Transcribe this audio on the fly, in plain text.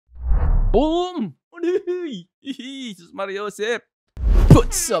Boom! Jesus Mariosep!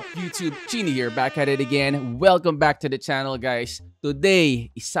 What's up YouTube? Chini here, back at it again. Welcome back to the channel guys. Today,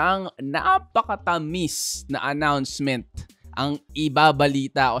 isang napakatamis na announcement ang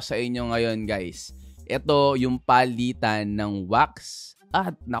ibabalita ko sa inyo ngayon guys. Ito yung palitan ng wax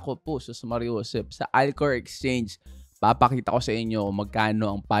at nako po sus Mariosep sa Alcor Exchange. Papakita ko sa inyo kung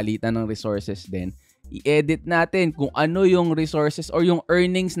magkano ang palitan ng resources din. I-edit natin kung ano yung resources or yung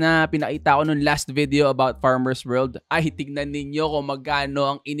earnings na pinakita ko nung last video about Farmers World. Ay, tignan ninyo kung magkano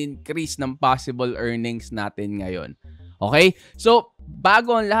ang in-increase ng possible earnings natin ngayon. Okay? So,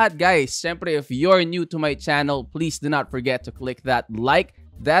 bago ang lahat guys, syempre if you're new to my channel, please do not forget to click that like,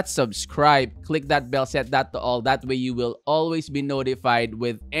 that subscribe, click that bell, set that to all. That way you will always be notified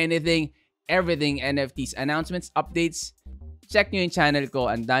with anything, everything, NFTs, announcements, updates. Check nyo yung channel ko.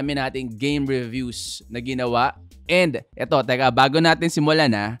 Ang dami nating game reviews na ginawa. And, eto, teka, bago natin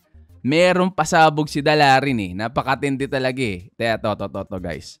simulan merong pasabog si Dalarin eh. Napakatindi talaga eh. Teka, to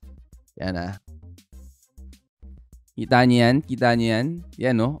guys. Yan Kita niyo yan? Kita niyo yan?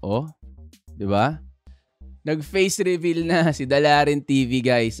 Yan oh. Diba? Nag-face reveal na si Dalarin TV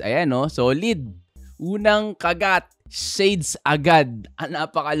guys. Ayan solid. Unang kagat. Shades agad.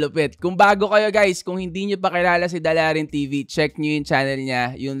 Napakalupit. Kung bago kayo guys, kung hindi nyo pa kilala si Dalarin TV, check nyo yung channel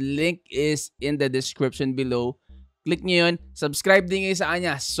niya. Yung link is in the description below. Click nyo yun. Subscribe din kayo sa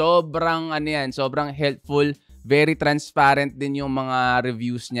kanya. Sobrang sobrang helpful. Very transparent din yung mga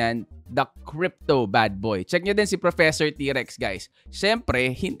reviews niyan. The Crypto Bad Boy. Check nyo din si Professor T-Rex guys.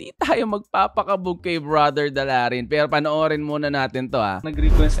 Siyempre, hindi tayo magpapakabog kay Brother Dalarin. Pero panoorin muna natin to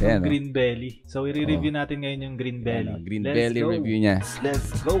Nag-request ng Green Belly. So, i-review natin ngayon yung Green Belly. Green Belly review niya.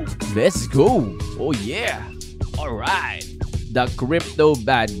 Let's go! Let's go! Oh yeah! Alright! The Crypto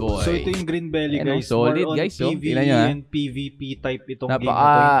Bad Boy. So, ito yung Green Belly guys. Solid More on guys. PvE and PvP type itong game ito.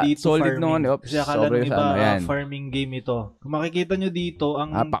 Hindi ito solid farming. Naman. Kasi akala ng iba farming game ito. Kung makikita nyo dito,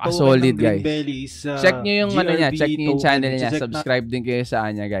 ang solid token ng Green guys. Belly is check nyo yung niya. Check nyo yung channel niya. Subscribe din kayo sa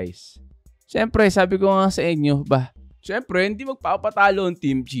kanya guys. Siyempre, sabi ko nga sa inyo, siyempre, hindi magpapatalo ang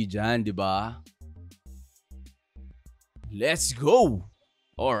Team Chi dyan, di ba? Let's go!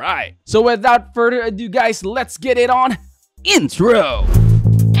 Alright. So without further ado guys, let's get it on. Intro.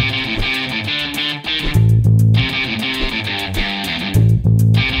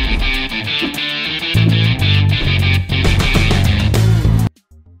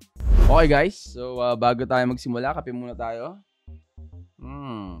 Okay guys, so bago tayo magsimula, kape muna tayo.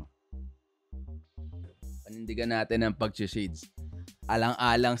 Panindigan natin ang pag-shades.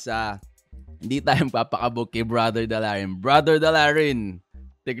 Alang-alang sa hindi tayo magpapakabog kay Brother Dalarin. Brother Dalarin,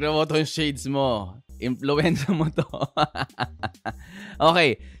 tignan mo tong shades mo. Influensya mo to.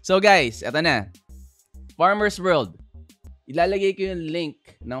 Okay. So guys, eto na. Farmers World. Ilalagay ko yung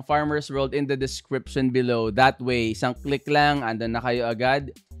link ng Farmers World in the description below. That way, isang click lang, andun na kayo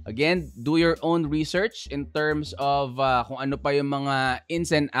agad. Again, do your own research in terms of kung ano pa yung mga ins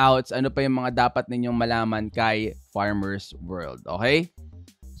and outs, ano pa yung mga dapat ninyong malaman kay Farmers World. Okay?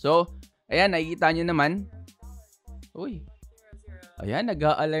 So, ayan, nakikita nyo naman. Uy. Ayan,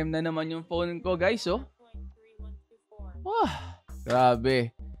 nag-a-alarm na naman yung phone ko, guys,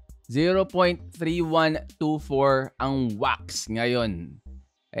 grabe. 0.3124 ang wax ngayon.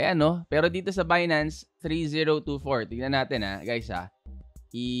 Ayan, Pero dito sa Binance, 3024. Tignan natin, guys,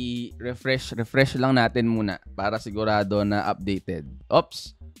 I-refresh lang natin muna para sigurado na updated.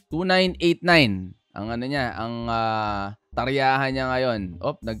 Oops, 2989. Ang ang taryahan niya ngayon.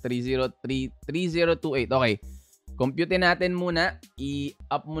 Nag-3028. Okay. Compute natin muna,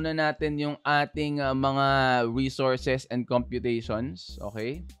 i-up muna natin yung ating mga resources and computations,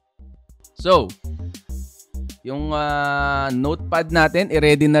 okay? So, yung notepad natin,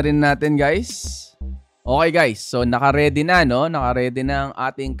 i-ready na rin natin, guys. Okay, guys. So, naka-ready na, Naka-ready na ang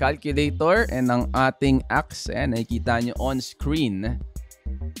ating calculator and ang ating axe. Ayan, nakikita nyo on screen.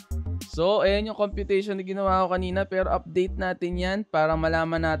 So, ayan yung computation na ginawa ko kanina, pero update natin yan para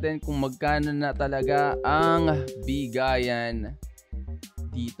malaman natin kung magkano na talaga ang bigayan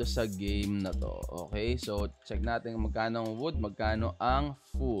dito sa game na to. Okay, so check natin magkano ang wood, magkano ang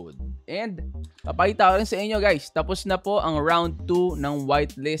food. And, papakita ko rin sa inyo guys, tapos na po ang round 2 ng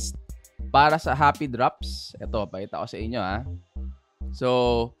whitelist para sa happy drops. Ito, pakita ko sa inyo So,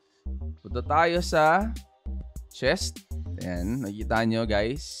 punta tayo sa chest. Ayan, nakikita nyo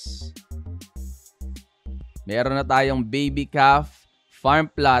guys. Meron na tayong baby calf, farm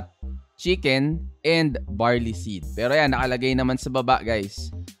plot, chicken, and barley seed. Pero yan, nakalagay naman sa baba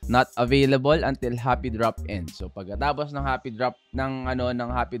guys. Not available until happy drop ends. So pagkatapos ng happy drop,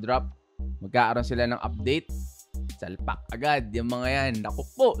 magkakaroon sila ng update. salpak agad yung mga yan. Naku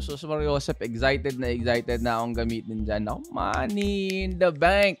po, sus Mariosep, excited na akong gamitin dyan. Naku, money in the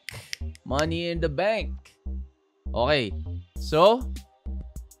bank. Money in the bank. Okay, so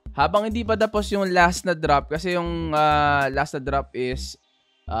habang hindi pa tapos yung last na drop, kasi yung last na drop is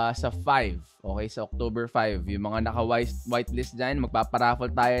sa 5. Okay, sa October 5. Yung mga naka-whitelist dyan,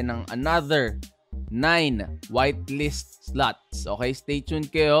 magpaparaffle tayo ng another 9 whitelist slots. Okay, stay tuned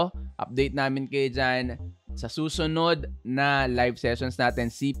kayo. Update namin kayo dyan sa susunod na live sessions natin,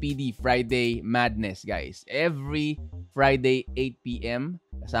 CPD Friday Madness, guys. Every Friday, 8 p.m.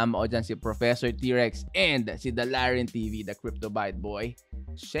 Kasama ko dyan si Professor T-Rex and si Dalarin TV, the Crypto Byte Boy.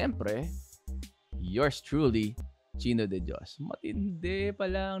 Siyempre, yours truly, Chino de Dios. Matindi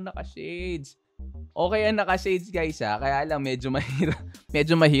palang naka-shades. Okay ang naka-shades, guys, ha. Kaya lang medyo mahirap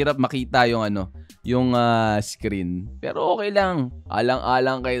makita yung screen. Pero okay lang.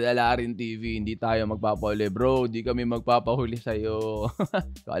 Alang-alang kay Dalarin TV, hindi tayo magpapahuli, bro. Hindi kami magpapahuli sa'yo.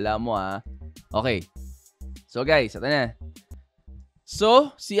 Kala mo, ha. Okay. So, guys, ito na.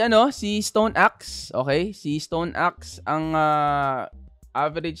 So, si Stone Axe, okay? Si Stone Axe, ang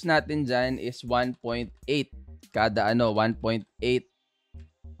average natin dyan is 1.8 kada 1.8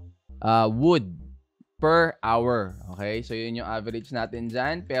 wood per hour. Okay? So, yun yung average natin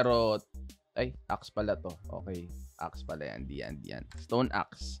dyan. Pero, axe pala to. Okay. Axe pala yan. Di yan. Stone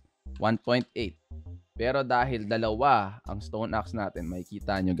Axe, 1.8. Pero dahil dalawa ang Stone Axe natin,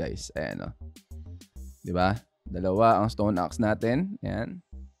 makikita nyo, guys. Ayan, diba? Dalawa ang Stone Axe natin. Ayan.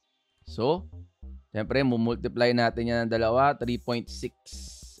 So, siyempre, mumultiply natin yan ng dalawa. 3.6.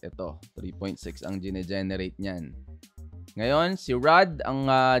 Ito, 3.6 ang gine-generate niyan. Ngayon, si Rod, ang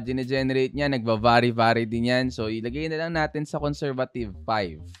gine-generate niya, nagva-vary din yan. So, ilagay na lang natin sa conservative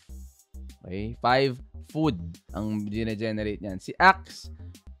 5. Okay? 5 food ang gine-generate niyan. Si Axe,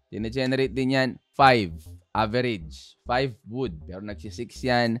 gine-generate din yan 5. Average. 5 wood. Pero nagsi-6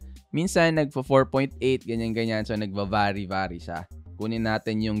 yan. Minsan, nagpo-4.8. Ganyan-ganyan. So, nagva-vary siya. Kunin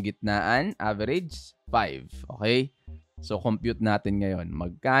natin yung gitnaan. Average, 5. Okay? So, compute natin ngayon.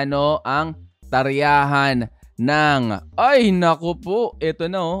 Magkano ang tariyahan ng... Ay, naku po. Ito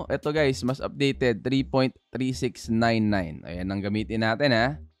na, Ito, guys, mas updated. 3.3699. Ayan ang gamitin natin,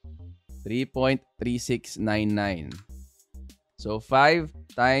 ha. 3.3699. So, 5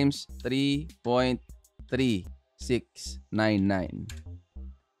 times 3.3699.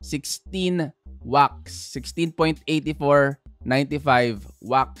 16 wax. 16.8495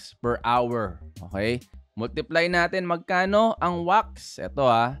 wax per hour. Okay? Multiply natin magkano ang wax. Ito,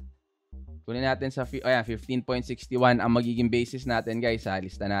 kunin natin sa 15.61 ang magiging basis natin, guys, ha.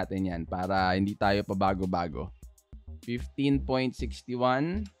 Lista natin yan para hindi tayo pabago-bago.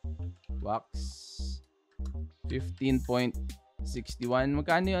 15.61 wax. 15.61.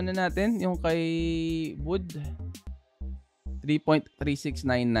 Magkano yung natin? Yung kay Wood?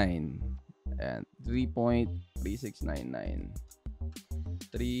 3.3699. Ayan. 3.3699.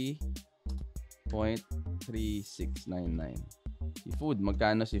 3.3699. Si Food.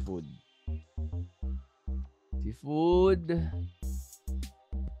 Magkano si Food? Si Food.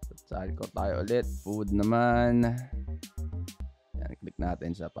 Sali ko tayo ulit. Food naman. Yan. Click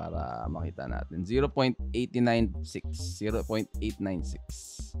natin siya para makita natin. 0.896.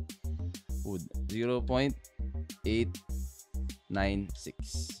 0.896. Food.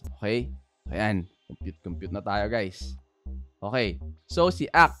 0.896. Okay? Ayan. Compute na tayo, guys. Okay. So, si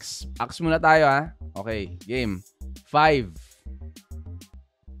Axe. Axe muna tayo, ha. Okay. Game. 5.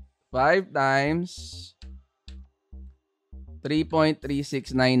 5 times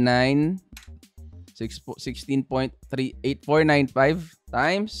 3.3699 16.8495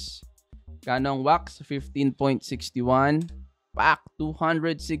 times kanong wax 15.61 pack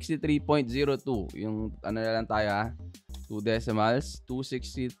 263.02 yung ano na lang tayo, ha. 2 decimals,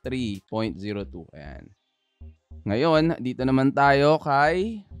 263.02. Ayan. Ngayon, dito naman tayo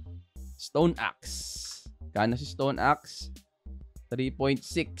kay Stone Axe. Kano si Stone Axe?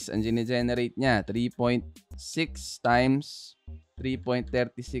 3.6 ang gine-generate niya. 3.6 times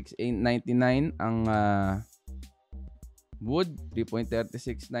 3.36899 ang wood.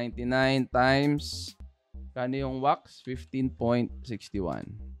 3.3699 times kano yung wax? 15.61.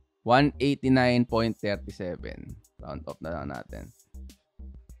 189.37. Round off na lang natin.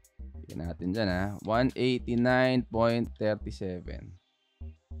 Bigyan natin dyan, ha. 189.37.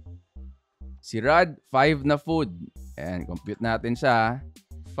 Si Rod, 5 na food. Ayan, compute natin siya.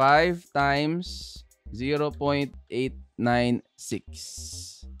 5 times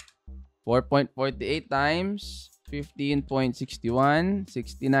 0.896. 4.48 times 15.61.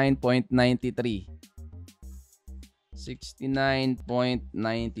 69.93.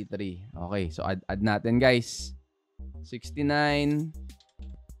 69.93. Okay, so add natin, guys.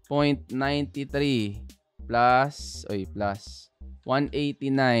 69.93 plus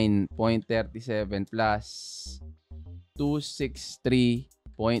 189.37 plus 263.02.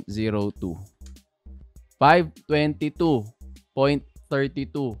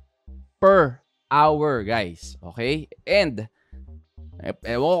 522.32 per hour, guys. Okay? And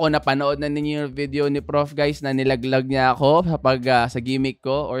ewan ko kung napanood na ninyo yung video ni Prof, guys, na nilaglag niya ako sa gimmick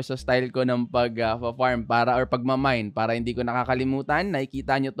ko or sa style ko ng pag-farm or pagmamine para hindi ko nakakalimutan.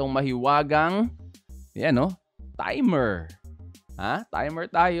 Nakikita nyo tong mahiwagang timer. Timer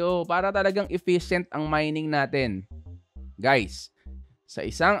tayo para talagang efficient ang mining natin. Guys, sa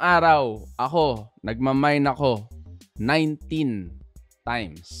isang araw, nagmamine ako 19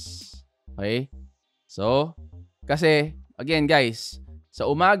 times. Okay? So, kasi, again guys, sa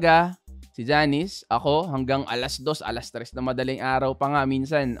umaga, si Janice, ako, hanggang alas 2, alas 3 na madaling araw pa nga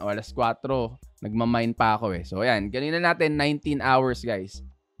minsan, o alas 4, nagmamine pa ako eh. So, ayan, ganun na natin, 19 hours guys.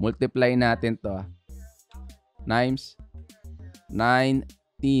 Multiply natin to. Times 19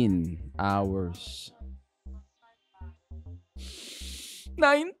 hours.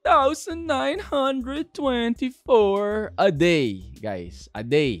 9,924 a day, guys. A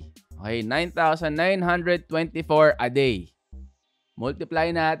day. Okay, 9,924 a day.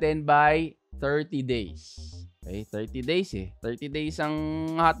 Multiply natin by 30 days. Okay, 30 days eh. 30 days ang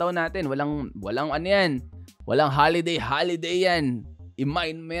hataw natin. Walang ano yan. Walang holiday yan.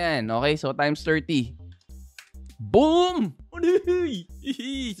 I-mine mo yan. Okay, so times 30. Boom!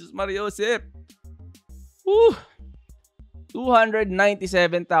 Jesus Maria Joseph.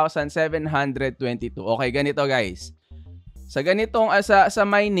 297,722. Okay, ganito guys. Sa ganitong sa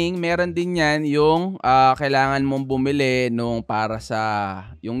mining, meron din yan yung kailangan mong bumili nung para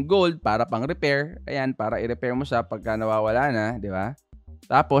sa yung gold para pang repair. Ayan, para i-repair mo siya pagka nawawala na, di ba?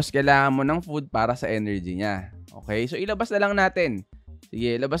 Tapos kailangan mo ng food para sa energy niya. Okay? So ilabas na lang natin.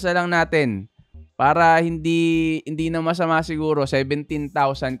 Sige, ilabas na lang natin. Para hindi na masama siguro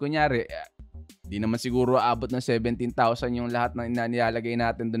 17,000 kunyari. Di naman siguro aabot ng 17,000 yung lahat na nilalagay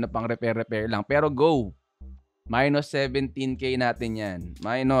natin doon na pang repair lang. Pero go! Minus 17K natin yan.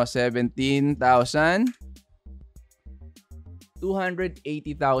 Minus 17,000.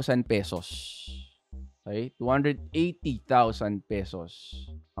 280,000 pesos. Okay? 280,000 pesos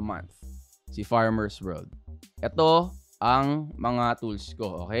a month. Si Farmer's World. Ito ang mga tools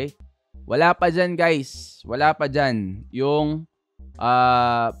ko. Okay? Wala pa dyan guys. Wala pa dyan yung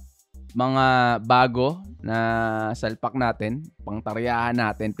mga bago na salpak natin, pangtaryahan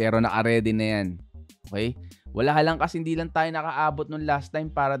natin, pero naka-ready na yan. Okay? Wala lang kasi hindi lang tayo nakaabot nung last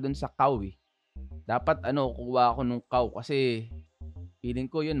time para dun sa cow eh. Dapat kuha ako nung cow kasi feeling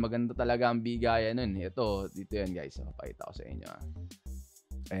ko yun, maganda talaga ang bigayan nun. Ito, dito yan guys. Pakita ko sa inyo.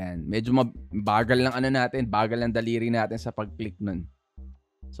 Ayan, medyo bagal lang natin, bagal lang daliri natin sa pag-click nun.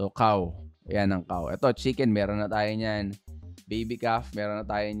 So, cow. Ayan ang cow. Ito, chicken, meron na tayo niyan. Baby calf, meron na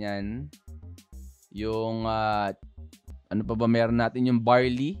tayo niyan. Yung, ano pa ba meron natin? Yung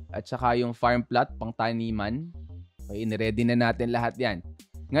barley at saka yung farm plot, pang taniman. Okay, niready na natin lahat yan.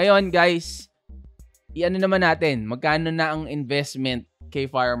 Ngayon, guys, i-ano naman natin, magkano na ang investment kay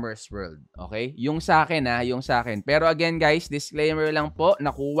Farmer's World? Okay? Yung sa akin, yung sa akin. Pero again, guys, disclaimer lang po,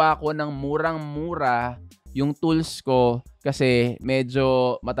 nakuha ko ng murang-mura yung tools ko kasi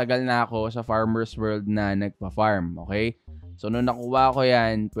medyo matagal na ako sa Farmer's World na nagpa-farm. Okay? So, nung nakuha ko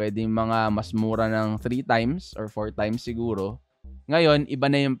yan, pwedeng mga mas mura ng 3 times or 4 times siguro. Ngayon, iba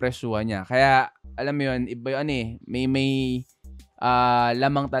na yung presyuhan niya. Kaya, alam mo yun, iba yun may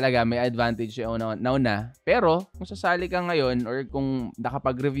lamang talaga, may advantage yung nauna. Pero, kung sasali ka ngayon or kung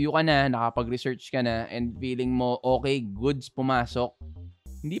nakapag-review ka na, nakapag-research ka na, and feeling mo, okay, goods pumasok,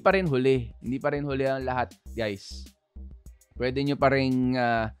 hindi pa rin huli. Hindi pa rin huli ang lahat, guys. Pwede nyo pa rin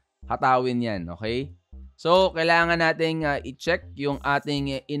hatawin yan, okay? So, kailangan nating i-check yung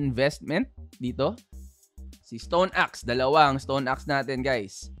ating investment dito. Si Stone Axe, dalawang Stone Axe natin,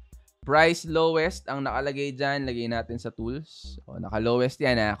 guys. Price lowest ang nakalagay dyan. Lagay natin sa tools. O, naka-lowest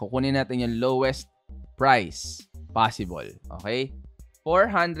yan. Kukunin natin yung lowest price possible. Okay?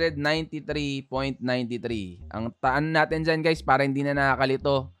 493.93. Ang taan natin dyan, guys, para hindi na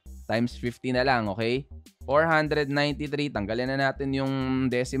nakakalito. Times 50 na lang, okay? 493. Tanggalin na natin yung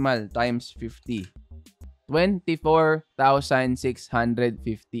decimal. Times 50.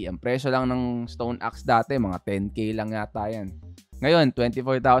 24,650. Ang presyo lang ng Stone Axe dati, mga 10K lang yata yan. Ngayon,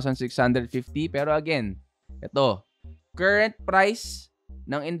 24,650. Pero again, ito, current price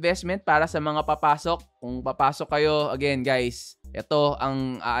ng investment para sa mga papasok. Kung papasok kayo, again guys, ito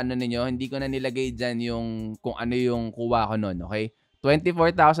ang ano ninyo. Hindi ko na nilagay dyan yung kung ano yung kuha ko nun. Okay?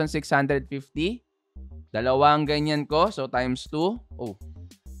 24,650 Dalawang ganyan ko. So, times 2. Oh,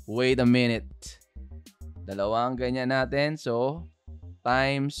 wait a minute. Dalawang ganyan natin. So,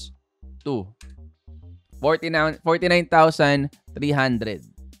 times 2. 49,300.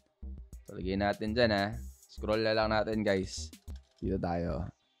 So, lagyan natin dyan, ha. Scroll na lang natin, guys. Dito tayo.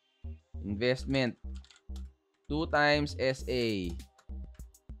 Investment. 2 times SA.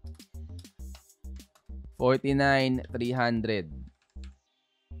 49,300.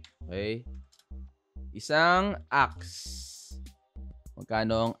 Okay. Isang axe.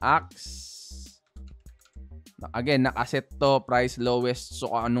 Magkano ang axe? Again, nakaset to, price lowest.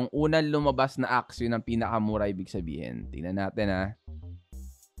 So, anong unang lumabas na axe, yun ang pinakamura ibig sabihin. Tingnan natin, ha.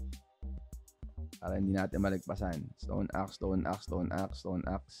 Para hindi natin malagpasan. Stone axe, stone axe, stone axe, stone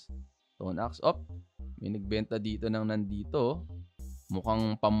axe. Stone axe. Op. May nagbenta dito ng nandito.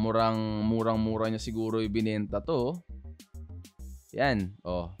 Mukhang murang-mura niya siguro yung binenta to. Yan.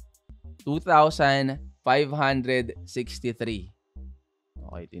 Oh. 2,563.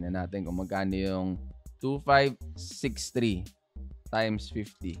 Okay, tingnan natin kung magkano yung 2,563 times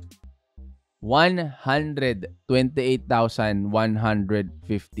 50.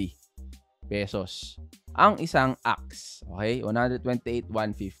 128,150 pesos. Ang isang axe. Okay? 128,150.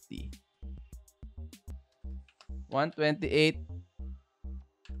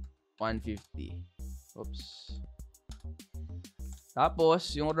 128,150. Oops.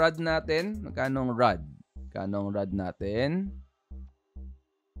 Tapos, yung rod natin, magkano ang rod? Magkano ang rod natin?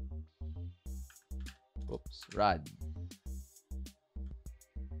 Oops, rod.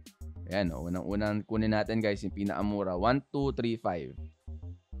 Ayan, unang kunin natin, guys, yung pinakamura. 1,235.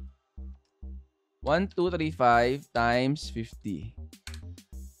 1,235 times 50.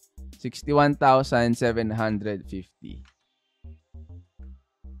 61,750.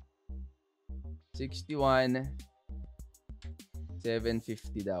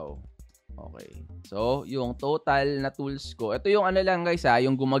 61,750 daw. Okay. So, yung total na tools ko. Ito yung ano lang, guys, ha.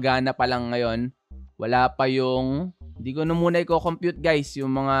 Yung gumagana pa lang ngayon. Wala pa yung... Hindi ko na muna i-compute, guys.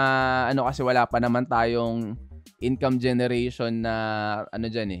 Yung mga... Ano, kasi wala pa naman tayong income generation na... Ano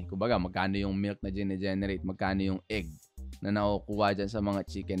dyan, eh. Kumbaga, magkano yung milk na generate. Magkano yung egg na nakukuha dyan sa mga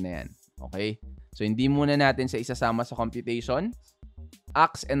chicken na yan. Okay? So, hindi muna natin sa isasama sa computation.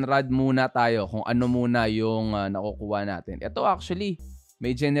 Axe and rod muna tayo kung ano muna yung nakukuha natin. Ito actually,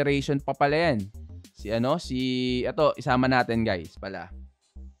 may generation pa pala yan. Ito, isama natin, guys, pala.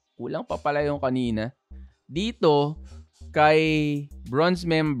 Kulang pa pala yung kanina. Dito, kay bronze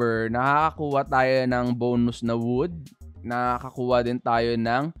member, nakakakuha tayo ng bonus na wood. Nakakakuha din tayo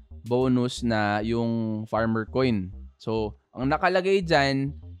ng bonus na yung farmer coin. So, ang nakalagay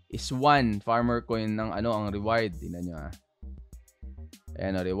dyan is 1 farmer coin ng ang reward. Tingnan nyo, ha.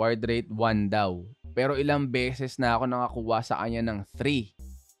 Ayan, reward rate 1 daw. Pero ilang beses na ako nakakuha sa kanya ng 3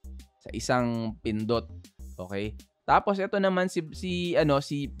 sa isang pindot. Okay? Tapos ito naman si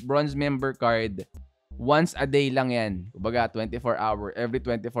bronze member card, once a day lang yan. Kumbaga 24 hour, every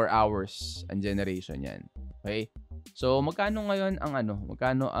 24 hours ang generation yan. Okay? So magkano ngayon ang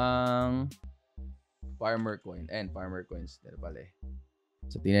magkano ang farmer coin? And farmer coins dito pala eh.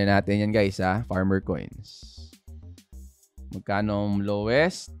 So tingnan natin yan, guys, ha, farmer coins. Magkano ang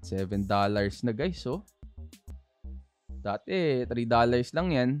lowest? $7 na, guys, oh. Dati, $3 lang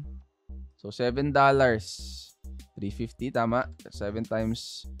yan. So, $7. 350, tama? 7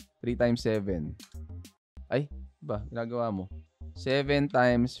 times, 3 times 7. Ay, ba? Ginagawa mo. 7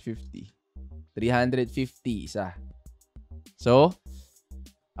 times 50. 350 isa. So,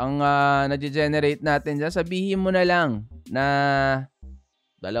 ang na-generate natin dyan, sabihin mo na lang na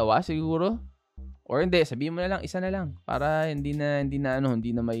 2 siguro. Or hindi, sabihin mo na lang, isa na lang para hindi na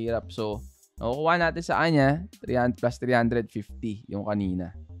mahirap. So, nakukuha natin sa kanya 300 plus 350 yung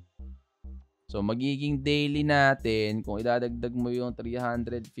kanina. So, magiging daily natin, kung idadagdag mo yung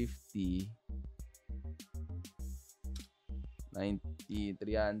 350,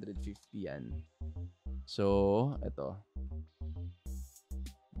 350 yan. So, ito.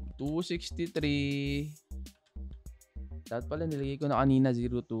 263. Dapat pala nilagay ko na kanina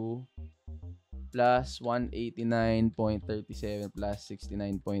 02 plus 189.37 plus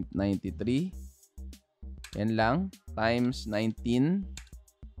 69.93. Yan lang. Times 19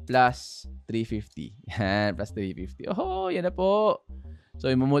 plus 350. Yan, plus 350. Oh, yan na po. So,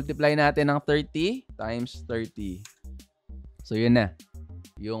 i-multiply natin ng 30 times 30. So, yun na.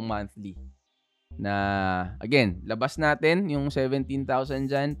 Yung monthly. Na, again, labas natin yung 17,000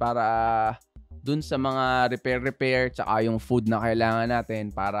 dyan para dun sa mga repair, tsaka yung food na kailangan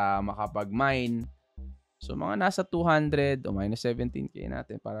natin para makapag-mine. So, mga nasa 200 o minus 17K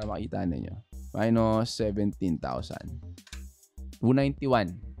natin para makita ninyo. Minus 17,000.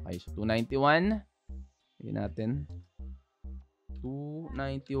 291. Okay, so 291 Yun natin.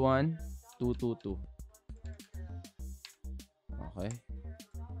 291, 222. Okay.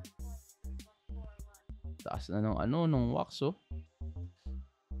 Taas na ng nung wax, oh.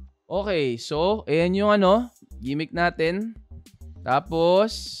 Okay, so, ayan yung gimmick natin.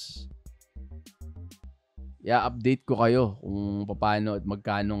 Tapos, update ko kayo kung paano at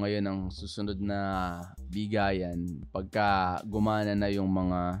magkano ngayon ang susunod na bigayan pagka gumana na yung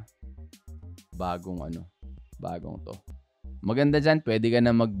mga bagong to. Maganda dyan, pwede ka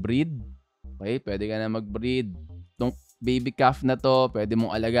na mag-breed. Okay, pwede ka na mag-breed. Itong baby calf na to, pwede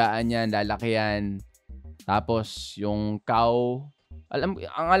mong alagaan yan, lalakihan. Tapos, yung cow,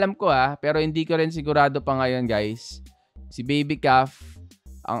 alam ko pero hindi ko rin sigurado pa ngayon, guys. Si baby calf,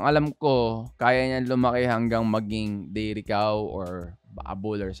 ang alam ko, kaya niyan lumaki hanggang maging dairy cow or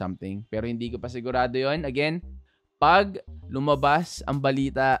bull or something. Pero hindi ko pa sigurado yon. Again, pag lumabas ang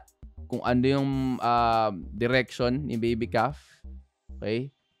balita kung ano yung direction ni baby calf,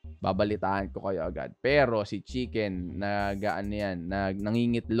 okay, babalitaan ko kayo agad. Pero si chicken,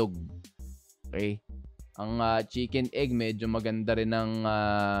 nangingitlog. Okay? Ang chicken egg, medyo maganda rin ng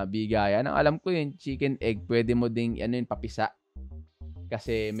bigayan. Ang alam ko yung chicken egg, pwede mo ding papisa.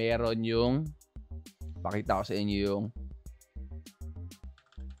 Kasi meron yung, pakita ko sa inyo yung,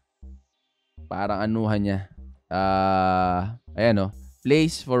 parang anuhan niya. Ayan,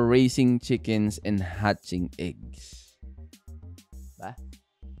 place for raising chickens and hatching eggs. Diba?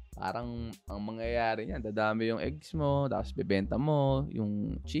 Parang ang mangyayari niyan, dadami yung eggs mo, tapos bebenta mo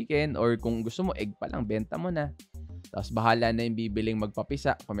yung chicken, or kung gusto mo, egg pa lang, benta mo na. Tapos bahala na yung bibiling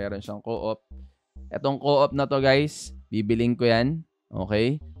magpapisa kung meron siyang co-op. Etong co-op na to, guys, bibiling ko yan.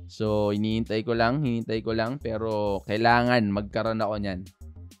 Okay? So, hinihintay ko lang, pero kailangan magkaroon ako niyan.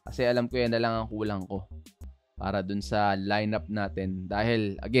 Kasi alam ko yan na lang ang kulang ko para dun sa lineup natin.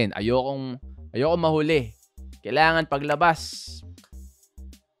 Dahil, again, ayokong mahuli. Kailangan paglabas.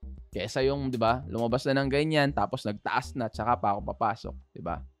 Kesa yung, di ba, lumabas na ng ganyan, tapos nagtaas na, tsaka pa ako papasok. Di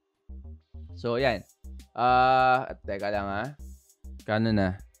ba? So, yan. Teka lang Kano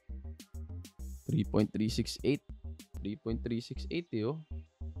na? 3.368. 3.368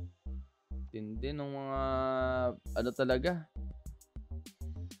 Tindi ng mga talaga.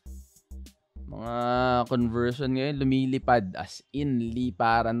 Mga conversion ngayon lumilipad, as in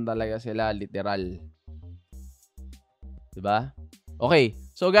liparan talaga sila, literal. 'Di ba? Okay,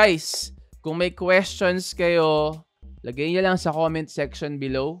 so guys, kung may questions kayo, lagay niyo lang sa comment section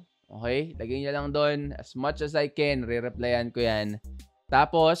below. Okay? Lagay niyo lang doon, as much as I can, re-replyan ko 'yan.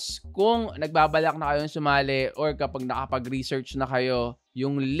 Tapos, kung nagbabalak na kayong sumali or kapag nakapag-research na kayo,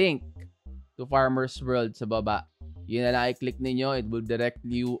 yung link to Farmer's World sa baba, yun na lang i-click ninyo. It will direct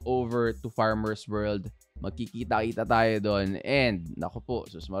you over to Farmer's World. Magkikita-kita tayo doon. And, naku po,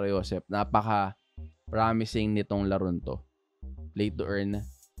 Sus Maria Joseph, napaka-promising nitong laron to. Play to earn.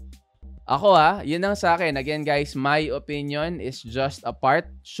 Ako yun ang sa akin. Again guys, my opinion is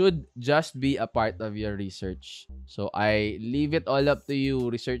should just be a part of your research. So I leave it all up to you.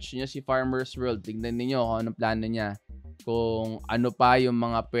 Research niyo si Farmer's World. Tingnan niyo kung anong plano niya. Kung ano pa yung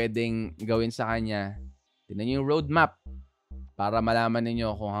mga pwedeng gawin sa kanya. Tingnan niyo yung roadmap para malaman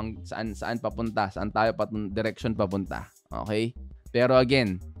niyo kung saan papunta, saan tayo direction papunta. Okay? Pero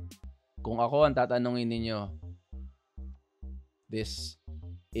again, kung ako ang tatanungin niyo, this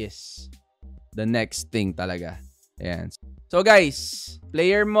is the next thing talaga. Ayan. So guys,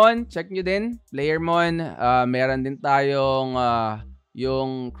 Playermon, check nyo din. Playermon, meron din tayong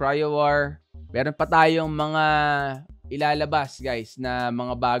yung Cryo War. Meron pa tayong mga ilalabas guys na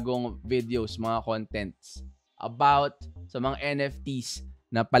mga bagong videos, mga contents about sa mga NFTs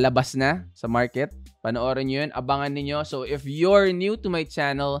na palabas na sa market. Panoorin nyo yun, abangan niyo. So if you're new to my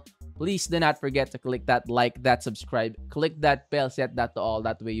channel, please do not forget to click that like, that subscribe, click that bell, set that to all.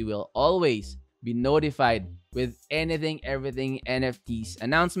 That way you will always be notified with anything, everything, NFTs,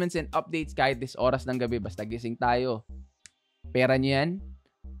 announcements, and updates kahit this oras ng gabi. Basta gising tayo. Pera nyo yan.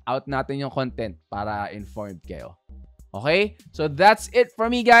 Out natin yung content para informed kayo. Okay? So that's it for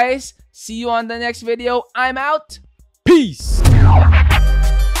me, guys. See you on the next video. I'm out. Peace!